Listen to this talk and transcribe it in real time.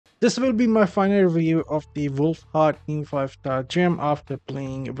This will be my final review of the Wulfheort new 5-star gem after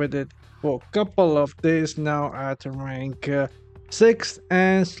playing with it for a couple of days now at rank 6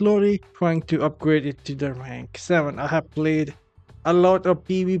 and slowly trying to upgrade it to the rank 7. I have played a lot of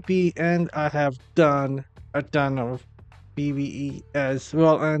PvP and I have done a ton of PvE as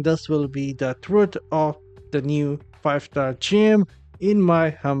well, and this will be the truth of the new 5-star gem in my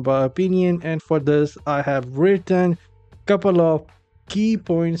humble opinion. And for this I have written couple of key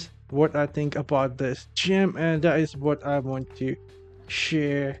points what I think about this gem, and that is what I want to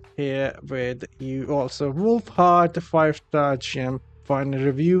share here with you. Also, Wulfheart 5-star gem final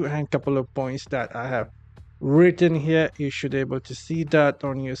review and couple of points that I have written here. You should be able to see that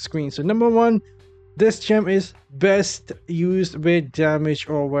on your screen. So number one, this gem is best used with damage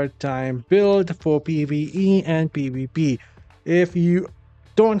over time build for PvE and PvP. If you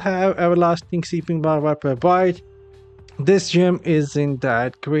don't have everlasting sleeping bar per byte, this gem isn't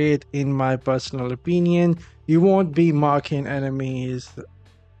that great in my personal opinion. You won't be marking enemies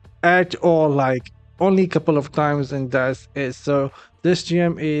at all, like only a couple of times, and that's it. So this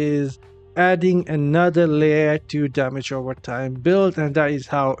gem is adding another layer to damage over time build, and that is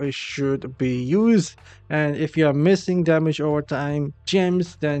how it should be used. And if you're missing damage over time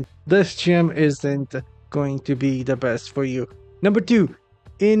gems, then this gem isn't going to be the best for you. Number two,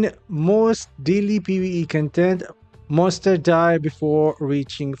 in most daily PvE content, monsters die before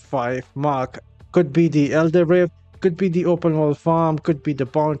reaching 5 mark. Could be the Elder Rift, could be the open world farm, could be the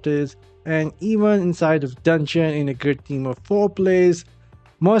bounties, and even inside of dungeon in a good team of 4 players,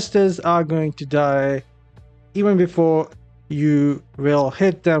 monsters are going to die even before you will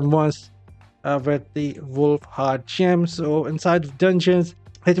hit them once with the Wulfheart gem. So inside of dungeons,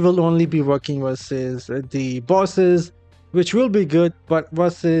 it will only be working versus the bosses, which will be good, but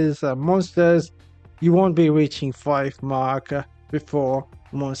versus monsters, you won't be reaching 5 mark before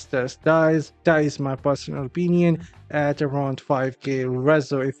monsters dies. That is my personal opinion at around 5k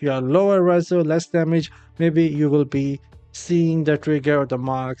reso. If you are lower reso, less damage, maybe you will be seeing the trigger of the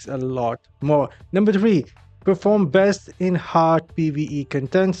marks a lot more. Number 3, perform best in hard PvE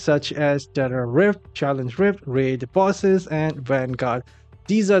content such as Terror Rift, Challenge Rift, Raid Bosses, and Vanguard.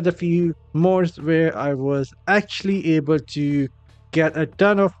 These are the few modes where I was actually able to get a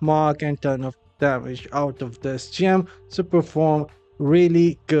ton of mark and ton of damage out of this gem, so perform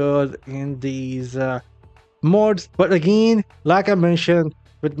really good in these mods. But again, like I mentioned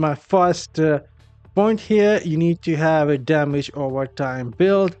with my first point here, you need to have a damage over time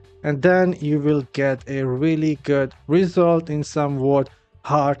build, and then you will get a really good result in somewhat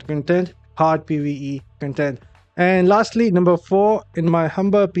hard content, hard PvE content. And lastly, number 4, in my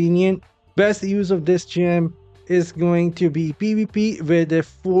humble opinion, best use of this gem is going to be PvP with a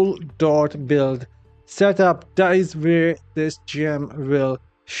full dot build setup. That is where this gem will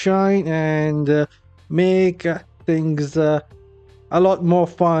shine and make things a lot more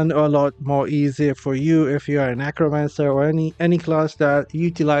fun or a lot more easier for you if you are an necromancer or any class that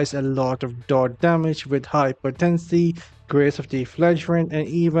utilize a lot of dot damage with high potency, grace of the flashpoint, and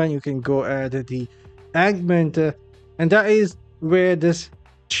even you can go add the augment, and that is where this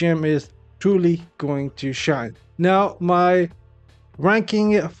gem is truly going to shine. Now my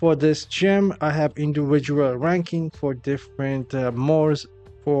ranking for this gem, I have individual ranking for different modes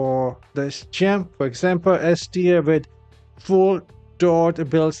for this gem. For example, S tier with full dot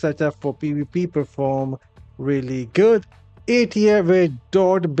build setup for PvP perform really good. A tier with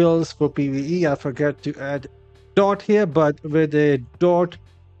dot builds for PvE. I forgot to add dot here, but with a dot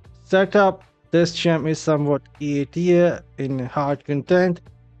setup, this gem is somewhat A tier in hard content.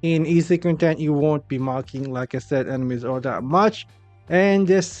 In easy content, you won't be marking, like I said, enemies all that much. And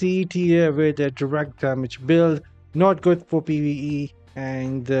the C tier with a direct damage build, not good for PvE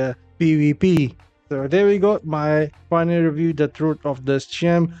and PvP. So there we go, my final review, the truth of this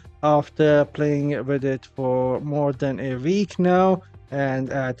gem after playing with it for more than a week now and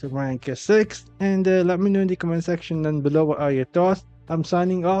at rank 6. And let me know in the comment section down below what are your thoughts. I'm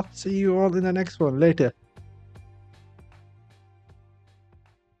signing off. See you all in the next one. Later.